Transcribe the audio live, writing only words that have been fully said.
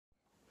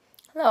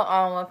Hello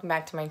all and welcome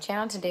back to my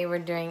channel. Today we're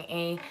doing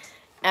a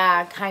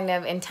kind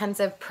of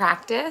intensive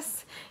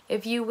practice,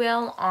 if you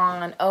will,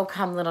 on Oh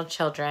Come Little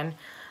Children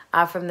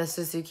from the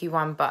Suzuki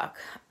One book.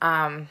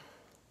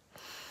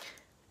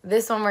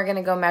 This one we're going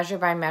to go measure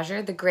by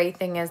measure. The great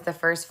thing is the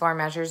first four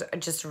measures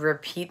just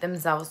repeat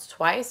themselves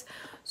twice.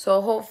 So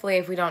hopefully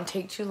if we don't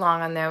take too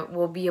long on there,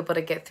 we'll be able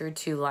to get through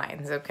 2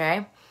 lines,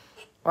 okay?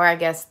 Or I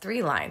guess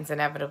 3 lines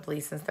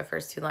inevitably, since the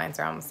first 2 lines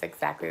are almost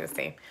exactly the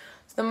same.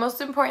 So the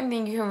most important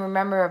thing you can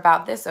remember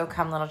about this Oh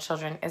Come Little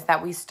Children is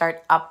that we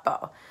start up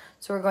bow.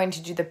 So we're going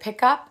to do the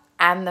pickup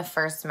and the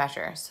first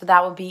measure. So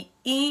that will be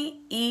E,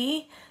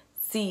 E,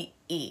 C,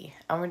 E.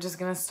 And we're just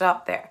going to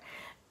stop there.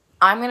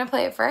 I'm going to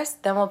play it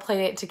first, then we'll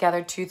play it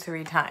together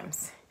 2-3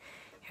 times.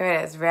 Here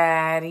it is.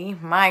 Ready?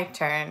 My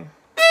turn.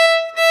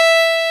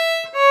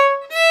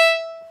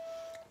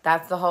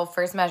 That's the whole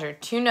first measure.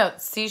 2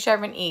 notes, C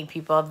sharp and E,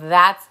 people.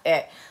 That's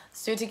it.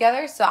 Let's do it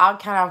together. So I'll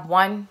count off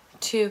 1,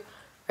 2,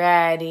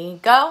 ready,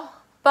 go.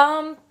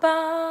 Bum,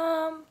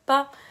 bum,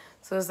 bum.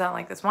 So it'll sound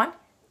like this. 1,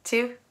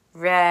 2,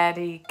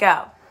 ready,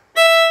 go.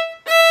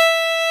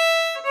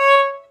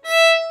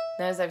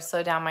 Notice I've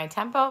slowed down my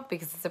tempo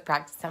because it's a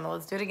practice tempo.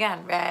 Let's do it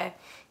again. Ready,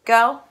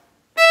 go.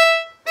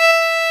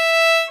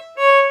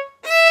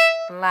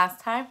 Last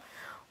time.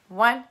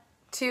 1,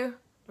 2,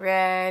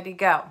 ready,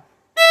 go.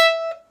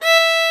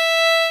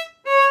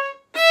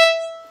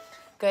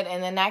 Good.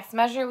 In the next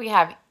measure, we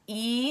have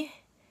E,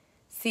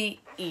 C,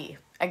 E.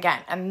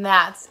 Again, and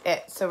that's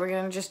it. So we're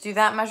going to just do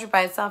that measure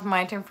by itself.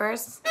 My turn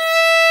first.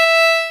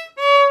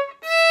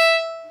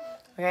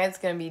 Okay, it's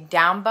going to be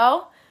down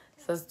bow.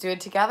 So let's do it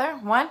together.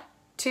 1,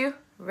 2,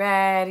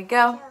 ready,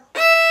 go.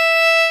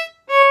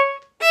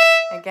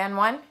 Again,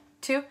 1,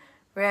 2,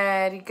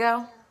 ready,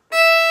 go.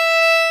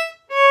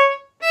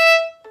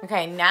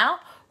 Okay, now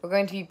we're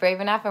going to be brave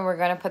enough and we're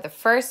going to put the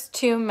first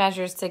 2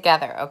 measures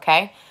together,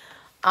 okay?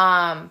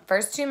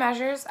 First 2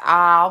 measures,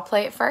 I'll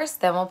play it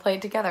first, then we'll play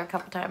it together a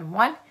couple times.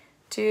 1,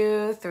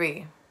 2,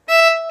 3.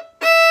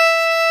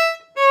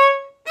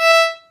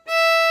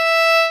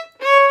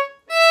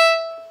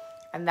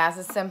 And that's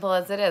as simple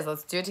as it is.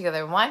 Let's do it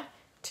together. 1,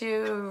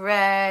 2,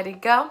 ready,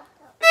 go.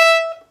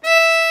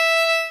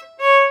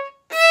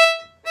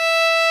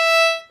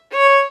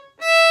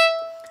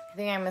 I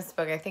think I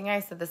misspoke. I think I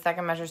said the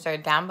second measure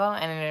started down bow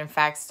and it in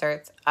fact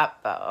starts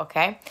up bow,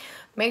 okay?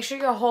 Make sure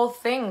your whole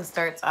thing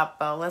starts up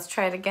bow. Let's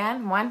try it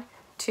again. 1,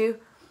 2,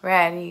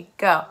 ready,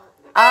 go.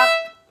 Up,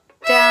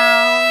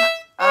 down,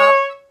 up,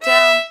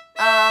 down,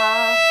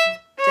 up,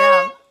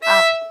 down,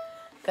 up.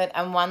 Good.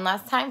 And one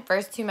last time.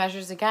 First 2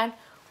 measures again.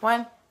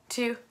 1,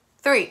 2,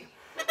 3.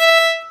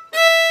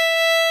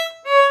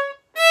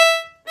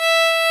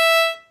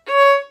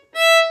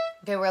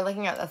 Okay, we're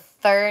looking at the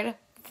third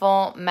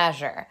full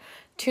measure.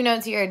 2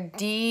 notes here,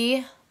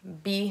 D,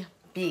 B,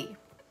 B.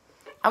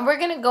 And we're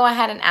going to go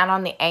ahead and add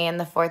on the A in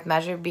the 4th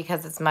measure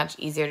because it's much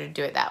easier to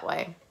do it that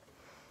way.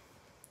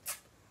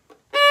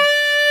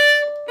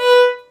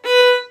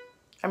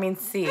 I mean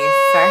C,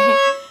 sorry.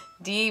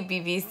 D, B,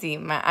 B, C.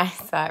 I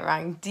saw it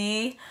wrong.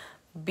 D,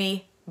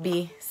 B,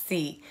 B,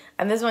 C.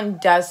 And this one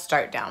does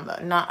start down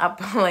though, not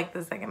up like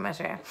the second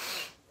measure.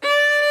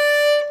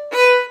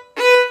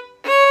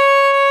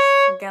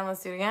 Again,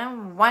 let's do it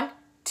again. 1,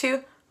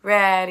 2,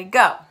 ready,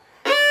 go.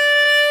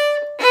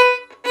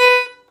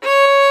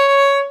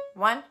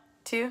 1,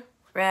 2,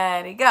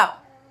 ready, go.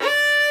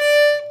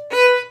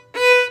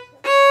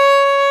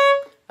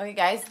 Okay,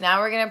 guys, now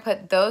we're going to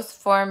put those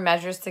 4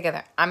 measures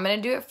together. I'm going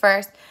to do it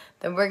first,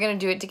 then we're going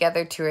to do it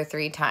together 2 or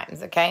 3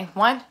 times, okay?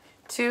 1,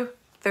 2,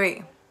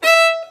 3.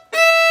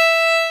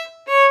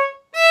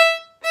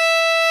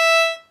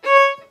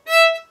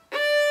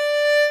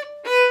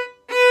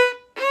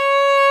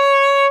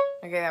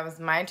 Okay, that was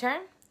my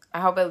turn. I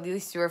hope at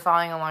least you were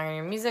following along on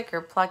your music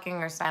or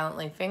plucking or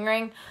silently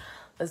fingering.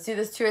 Let's do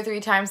this 2 or 3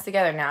 times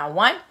together now.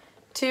 1,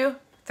 2,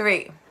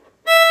 3.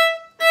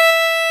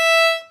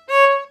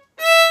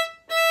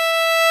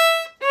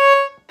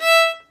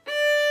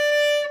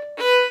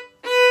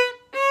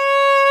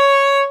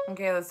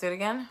 Okay, let's do it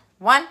again.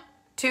 1,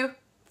 2,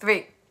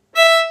 3.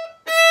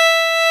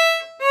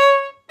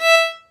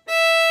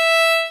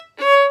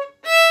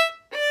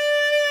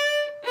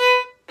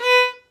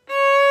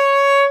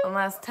 One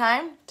last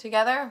time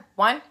together.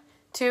 1,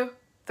 2,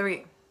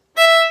 3.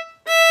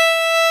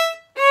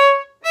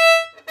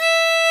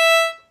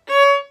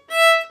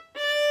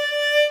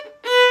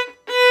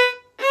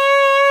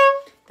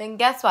 Then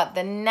guess what?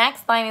 The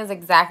next line is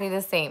exactly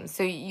the same.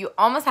 So you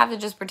almost have to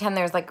just pretend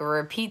there's like a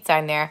repeat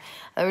sign there.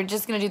 And we're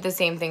just going to do the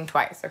same thing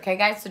twice. Okay,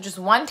 guys? So just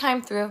 1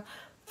 time through.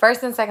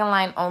 First and second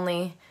line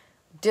only.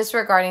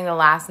 Disregarding the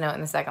last note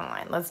in the second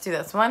line. Let's do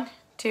this. 1,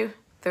 2,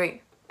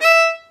 3.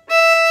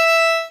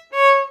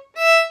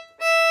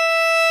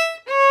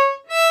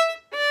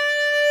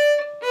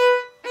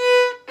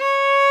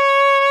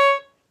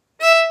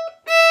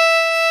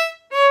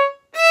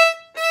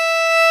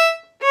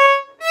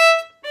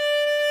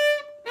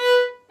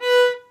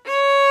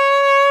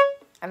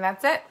 And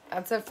that's it.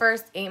 That's the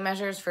first 8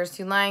 measures, first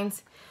 2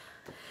 lines.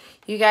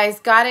 You guys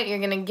got it. You're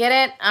going to get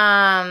it.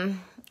 And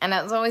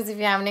as always, if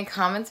you have any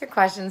comments or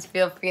questions,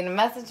 feel free to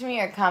message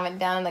me or comment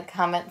down in the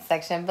comment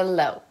section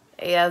below.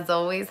 As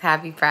always,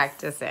 happy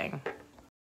practicing.